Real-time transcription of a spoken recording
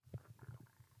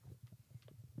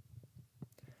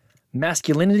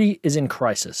Masculinity is in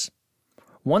crisis.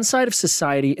 One side of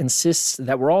society insists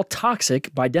that we're all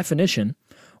toxic by definition,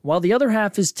 while the other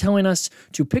half is telling us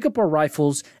to pick up our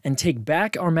rifles and take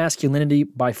back our masculinity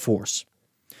by force.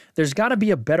 There's got to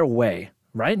be a better way,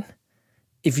 right?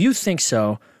 If you think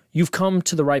so, you've come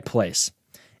to the right place.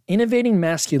 Innovating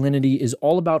Masculinity is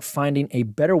all about finding a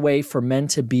better way for men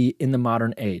to be in the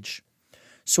modern age.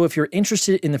 So if you're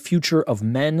interested in the future of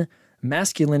men,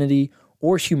 masculinity,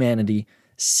 or humanity,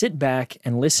 sit back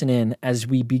and listen in as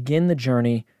we begin the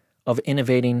journey of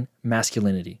innovating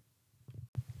masculinity.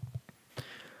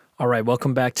 All right,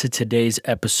 welcome back to today's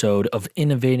episode of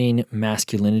Innovating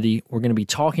Masculinity. We're going to be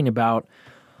talking about,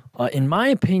 in my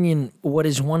opinion, what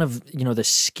is one of the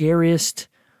scariest,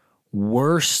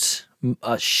 worst,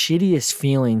 shittiest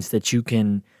feelings that you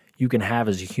can have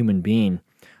as a human being.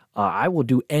 I will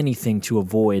do anything to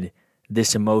avoid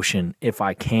this emotion if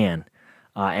I can.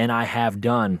 And I have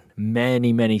done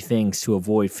many, many things to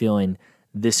avoid feeling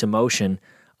this emotion,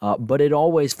 but it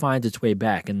always finds its way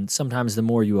back. And sometimes the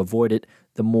more you avoid it,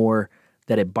 the more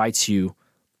that it bites you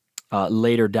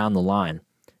later down the line.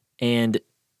 And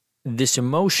this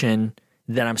emotion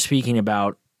that I'm speaking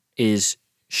about is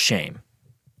shame.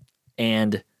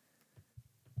 And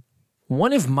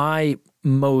one of my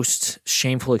most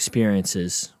shameful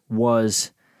experiences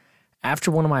was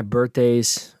after one of my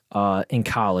birthdays in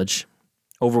college,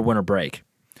 over winter break.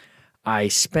 I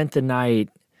spent the night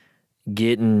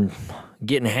getting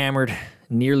hammered,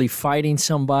 nearly fighting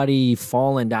somebody,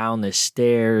 falling down the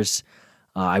stairs.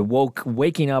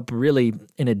 Waking up really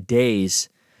in a daze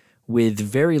with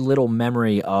very little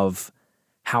memory of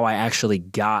how I actually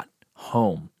got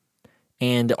home.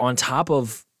 And on top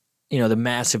of, the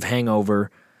massive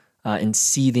hangover and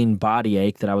seething body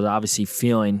ache that I was obviously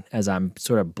feeling as I'm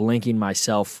sort of blinking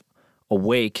myself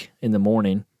awake in the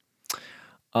morning,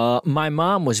 my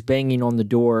mom was banging on the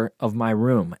door of my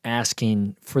room,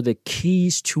 asking for the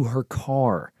keys to her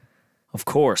car. Of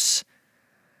course,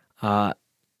 my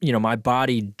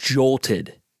body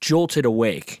jolted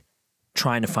awake,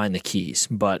 trying to find the keys,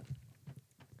 but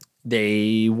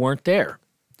they weren't there.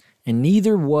 And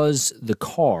neither was the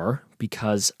car,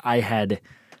 because I had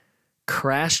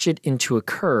crashed it into a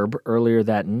curb earlier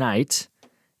that night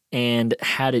and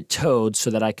had it towed so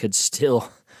that I could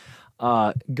still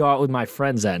go out with my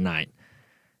friends that night.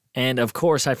 And of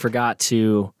course, I forgot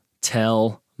to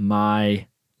tell my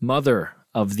mother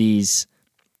of these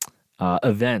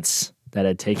events that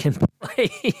had taken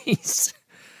place.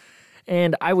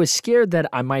 And I was scared that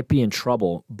I might be in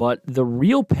trouble. But the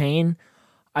real pain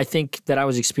I think that I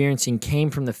was experiencing came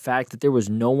from the fact that there was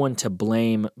no one to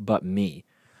blame but me.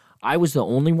 I was the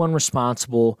only one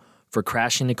responsible for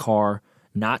crashing the car,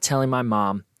 not telling my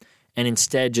mom, and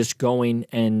instead just going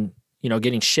and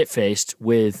getting shit-faced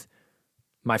with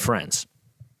my friends.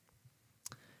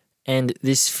 And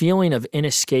this feeling of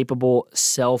inescapable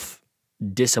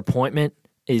self-disappointment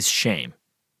is shame.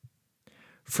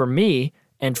 For me,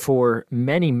 and for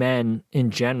many men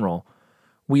in general,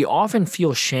 we often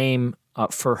feel shame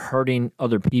for hurting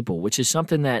other people, which is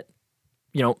something that,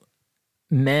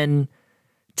 men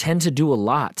tend to do a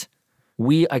lot.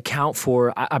 We account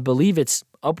for, I believe it's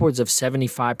upwards of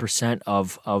 75%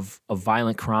 of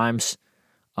violent crimes,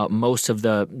 most of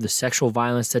the sexual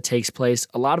violence that takes place.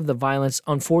 A lot of the violence,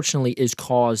 unfortunately, is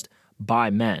caused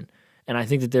by men. And I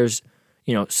think that there's,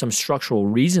 some structural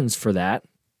reasons for that,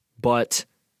 but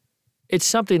it's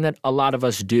something that a lot of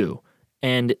us do.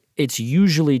 And it's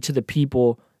usually to the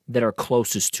people that are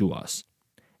closest to us.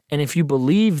 And if you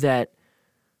believe that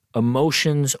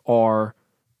emotions are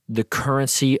the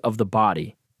currency of the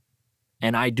body,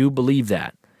 and I do believe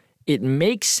that, it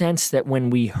makes sense that when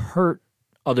we hurt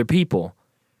other people,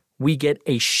 we get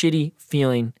a shitty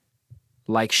feeling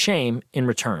like shame in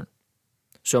return.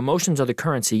 So emotions are the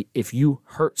currency. If you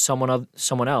hurt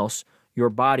someone else, your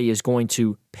body is going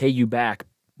to pay you back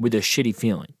with a shitty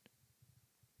feeling.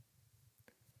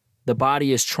 The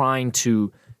body is trying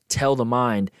to tell the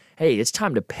mind, hey, it's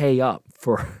time to pay up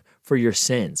for your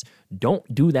sins.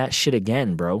 Don't do that shit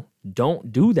again, bro. Don't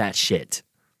do that shit.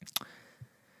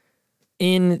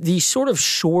 In these sort of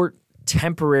short,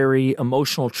 temporary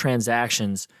emotional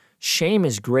transactions, shame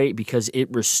is great because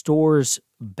it restores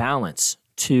balance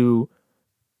to,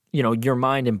 your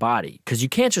mind and body. Because you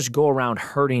can't just go around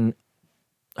hurting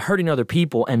other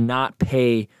people and not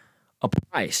pay a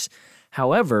price.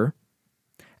 However,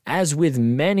 as with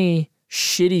many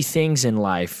shitty things in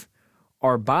life,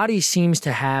 our body seems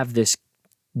to have this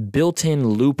built-in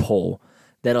loophole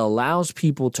that allows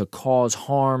people to cause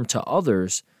harm to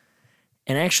others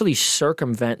and actually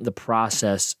circumvent the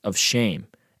process of shame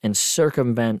and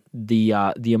circumvent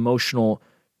the emotional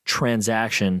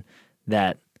transaction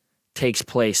that takes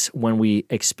place when we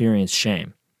experience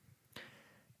shame.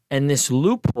 And this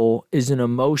loophole is an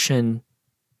emotion,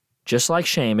 just like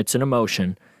shame, it's an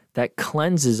emotion that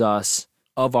cleanses us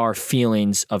of our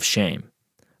feelings of shame.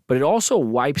 But it also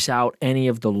wipes out any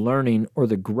of the learning or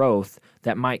the growth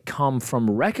that might come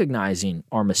from recognizing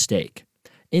our mistake.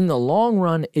 In the long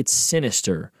run, it's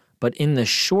sinister, but in the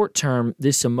short term,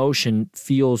 this emotion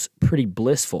feels pretty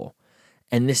blissful.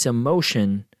 And this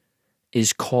emotion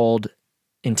is called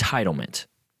entitlement.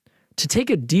 To take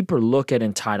a deeper look at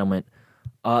entitlement,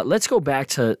 let's go back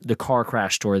to the car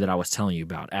crash story that I was telling you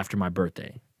about after my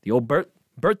birthday. The old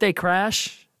birthday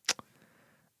crash.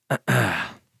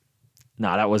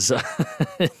 Nah, that was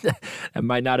that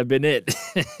might not have been it,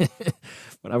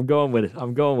 but I'm going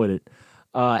with it.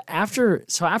 After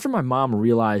my mom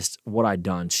realized what I'd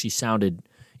done, she sounded,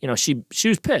 she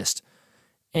was pissed,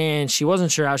 and she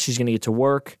wasn't sure how she's going to get to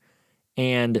work,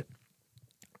 and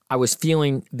I was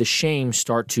feeling the shame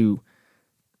start to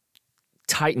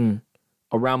tighten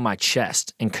around my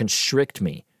chest and constrict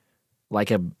me, like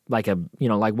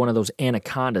one of those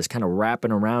anacondas, kind of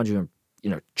wrapping around you and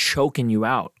choking you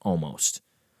out almost.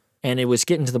 And it was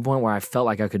getting to the point where I felt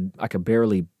like I could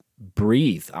barely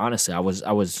breathe. Honestly, I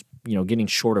was getting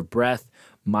short of breath.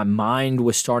 My mind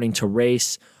was starting to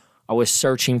race. I was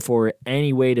searching for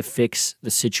any way to fix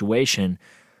the situation.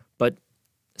 But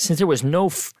since there was no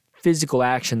physical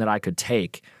action that I could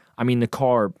take, I mean, the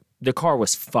car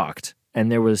was fucked,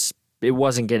 and it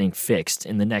wasn't getting fixed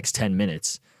in the next 10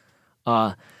 minutes.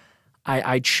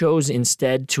 I chose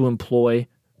instead to employ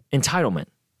entitlement.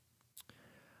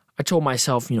 I told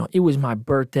myself, it was my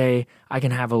birthday. I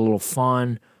can have a little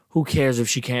fun. Who cares if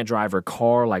she can't drive her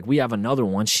car? Like, we have another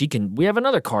one. We have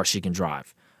another car she can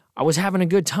drive. I was having a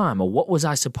good time. What was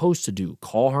I supposed to do?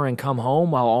 Call her and come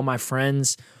home while all my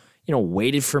friends,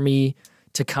 waited for me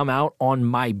to come out on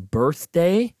my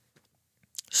birthday?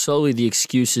 Slowly, the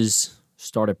excuses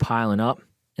started piling up,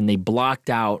 and they blocked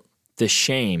out the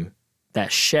shame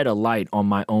that shed a light on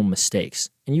my own mistakes.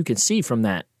 And you can see from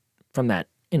that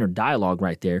inner dialogue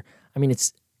right there, I mean,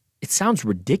 it sounds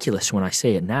ridiculous when I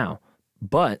say it now,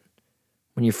 but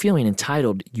when you're feeling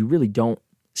entitled, you really don't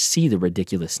see the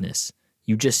ridiculousness.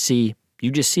 You just see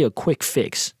a quick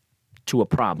fix to a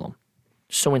problem.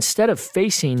 So instead of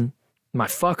facing my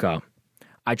fuck up,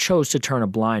 I chose to turn a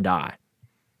blind eye.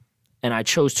 And I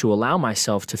chose to allow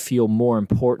myself to feel more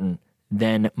important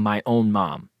than my own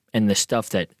mom and the stuff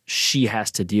that she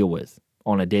has to deal with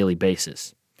on a daily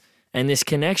basis. And this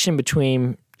connection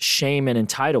between shame and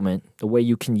entitlement, the way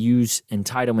you can use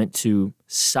entitlement to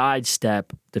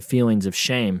sidestep the feelings of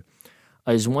shame,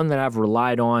 is one that I've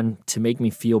relied on to make me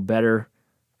feel better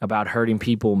about hurting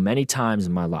people many times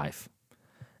in my life.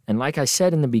 And like I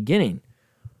said in the beginning,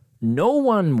 no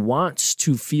one wants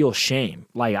to feel shame.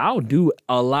 Like, I'll do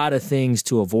a lot of things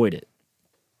to avoid it.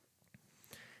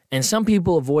 And some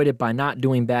people avoid it by not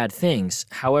doing bad things.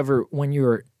 However, when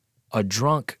you're a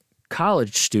drunk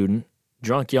college student,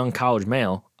 drunk young college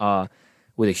male,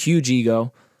 with a huge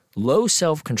ego, low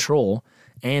self-control,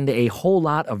 and a whole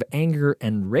lot of anger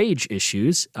and rage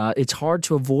issues, it's hard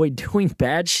to avoid doing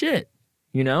bad shit,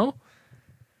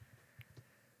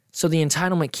 So the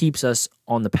entitlement keeps us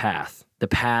on the path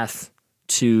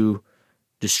to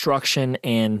destruction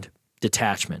and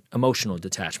detachment, emotional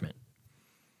detachment.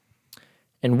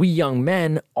 And we young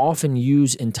men often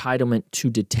use entitlement to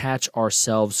detach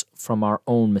ourselves from our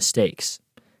own mistakes.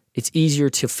 It's easier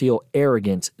to feel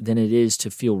arrogant than it is to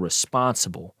feel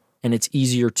responsible. And it's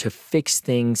easier to fix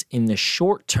things in the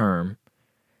short term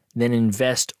than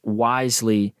invest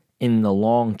wisely in the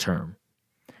long term.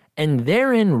 And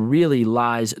therein really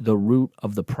lies the root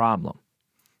of the problem.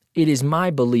 It is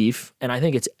my belief, and I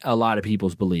think it's a lot of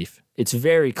people's belief, it's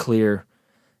very clear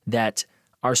that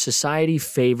our society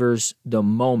favors the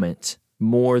moment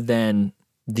more than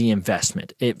the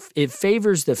investment. It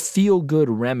favors the feel-good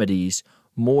remedies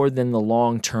more than the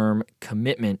long-term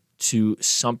commitment to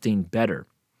something better.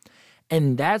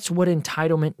 And that's what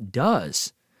entitlement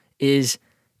does, is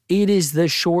it is the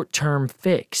short-term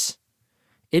fix.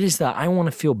 It is I want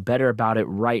to feel better about it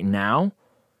right now,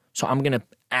 so I'm going to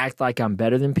act like I'm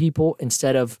better than people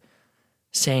instead of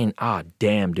saying,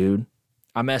 damn, dude,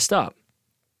 I messed up.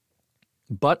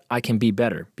 But I can be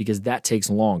better because that takes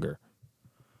longer.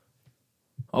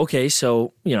 Okay,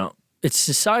 so, it's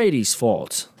society's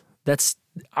fault. That's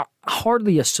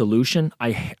hardly a solution.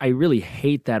 I really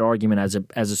hate that argument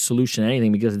as a solution to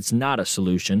anything because it's not a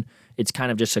solution. It's kind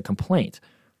of just a complaint.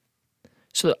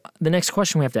 So the next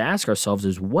question we have to ask ourselves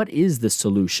is, what is the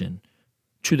solution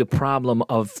to the problem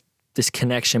of this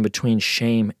connection between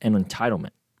shame and entitlement?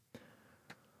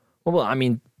 Well, I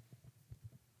mean,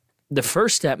 the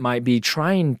first step might be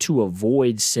trying to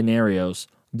avoid scenarios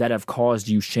that have caused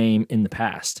you shame in the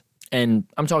past. And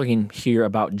I'm talking here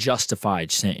about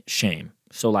justified shame.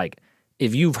 So like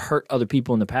if you've hurt other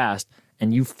people in the past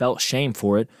and you felt shame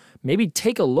for it, maybe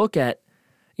take a look at,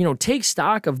 take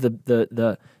stock of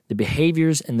the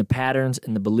behaviors and the patterns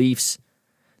and the beliefs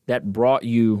that brought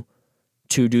you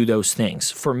to do those things.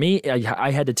 For me,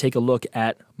 I had to take a look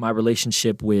at my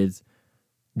relationship with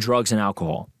drugs and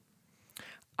alcohol.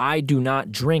 I do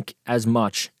not drink as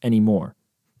much anymore.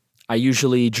 I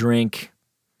usually drink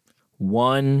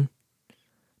 1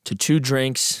 to 2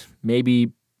 drinks,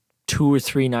 maybe 2 or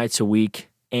 3 nights a week,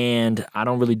 and I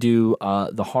don't really do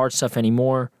the hard stuff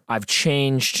anymore. I've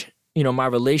changed, my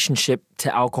relationship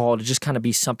to alcohol to just kind of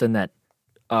be something that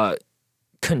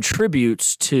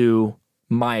contributes to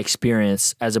my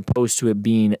experience as opposed to it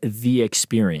being the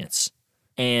experience.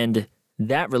 And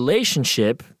that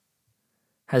relationship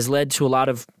has led to a lot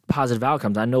of positive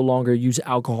outcomes. I no longer use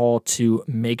alcohol to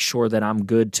make sure that I'm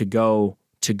good to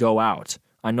go out.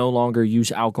 I no longer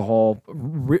use alcohol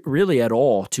really at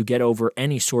all to get over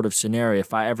any sort of scenario.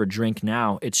 If I ever drink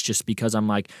now, it's just because I'm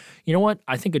like, you know what?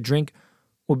 I think a drink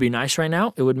would be nice right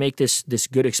now. It would make this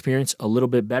good experience a little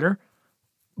bit better.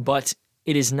 But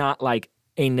it is not like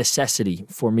a necessity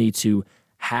for me to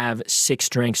have 6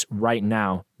 drinks right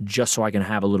now just so I can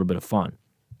have a little bit of fun.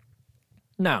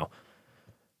 Now,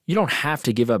 you don't have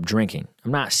to give up drinking.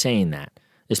 I'm not saying that,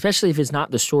 especially if it's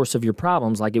not the source of your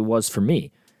problems like it was for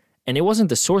me. And it wasn't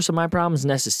the source of my problems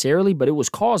necessarily, but it was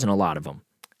causing a lot of them.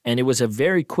 And it was a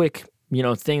very quick,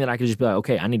 thing that I could just be like,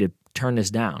 okay, I need to turn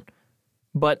this down.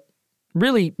 But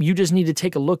really, you just need to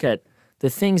take a look at the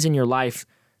things in your life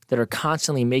that are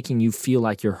constantly making you feel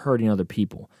like you're hurting other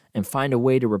people and find a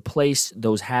way to replace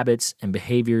those habits and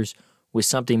behaviors with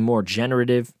something more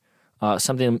generative,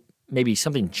 something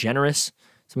generous,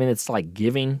 something that's like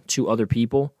giving to other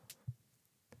people.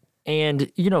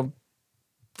 And,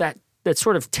 that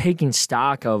sort of taking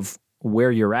stock of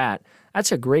where you're at,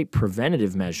 that's a great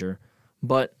preventative measure.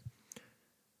 But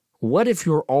what if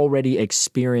you're already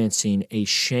experiencing a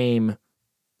shame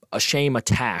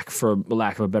attack, for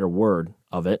lack of a better word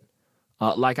of it,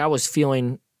 like I was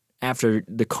feeling after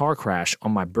the car crash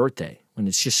on my birthday, when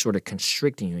it's just sort of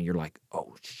constricting you and you're like,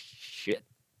 oh shit,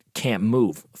 can't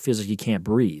move, feels like you can't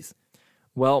breathe.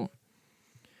 Well,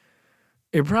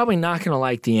 you're probably not going to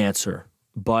like the answer,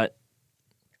 but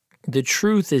the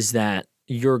truth is that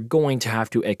you're going to have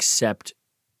to accept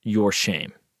your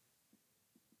shame.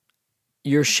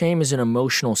 Your shame is an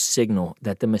emotional signal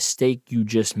that the mistake you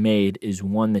just made is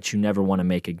one that you never want to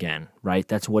make again, right?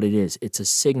 That's what it is. It's a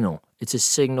signal. It's a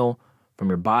signal from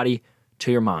your body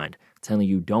to your mind telling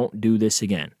you don't do this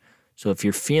again. So if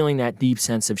you're feeling that deep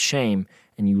sense of shame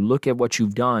and you look at what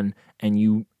you've done and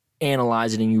you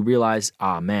analyze it and you realize,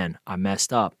 man, I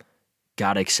messed up,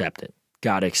 gotta accept it.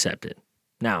 Gotta accept it.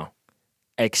 Now,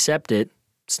 accept it,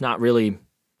 it's not really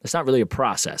a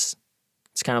process.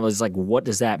 It's kind of like, what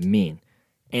does that mean?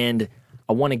 And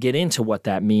I want to get into what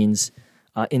that means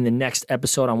in the next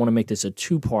episode. I want to make this a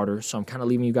 2-parter, so I'm kind of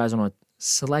leaving you guys on a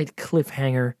slight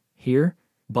cliffhanger here.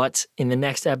 But in the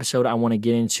next episode, I want to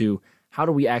get into how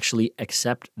do we actually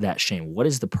accept that shame? What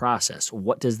is the process?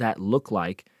 What does that look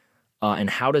like? And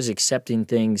how does accepting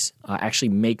things actually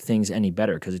make things any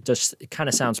better? Because it kind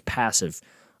of sounds passive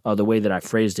the way that I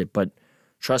phrased it. But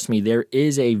trust me, there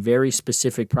is a very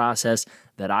specific process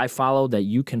that I follow, that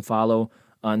you can follow,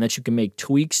 and that you can make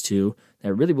tweaks to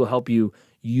that really will help you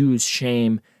use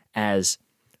shame as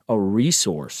a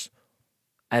resource,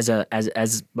 as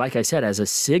like I said, as a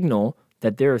signal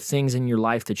that there are things in your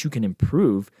life that you can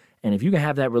improve. And if you can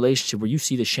have that relationship where you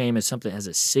see the shame as something, as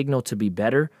a signal to be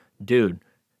better, dude,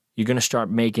 you're going to start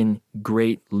making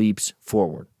great leaps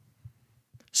forward.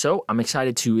 So I'm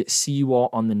excited to see you all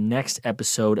on the next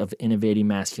episode of Innovating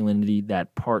Masculinity,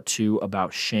 that part 2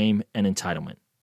 about shame and entitlement.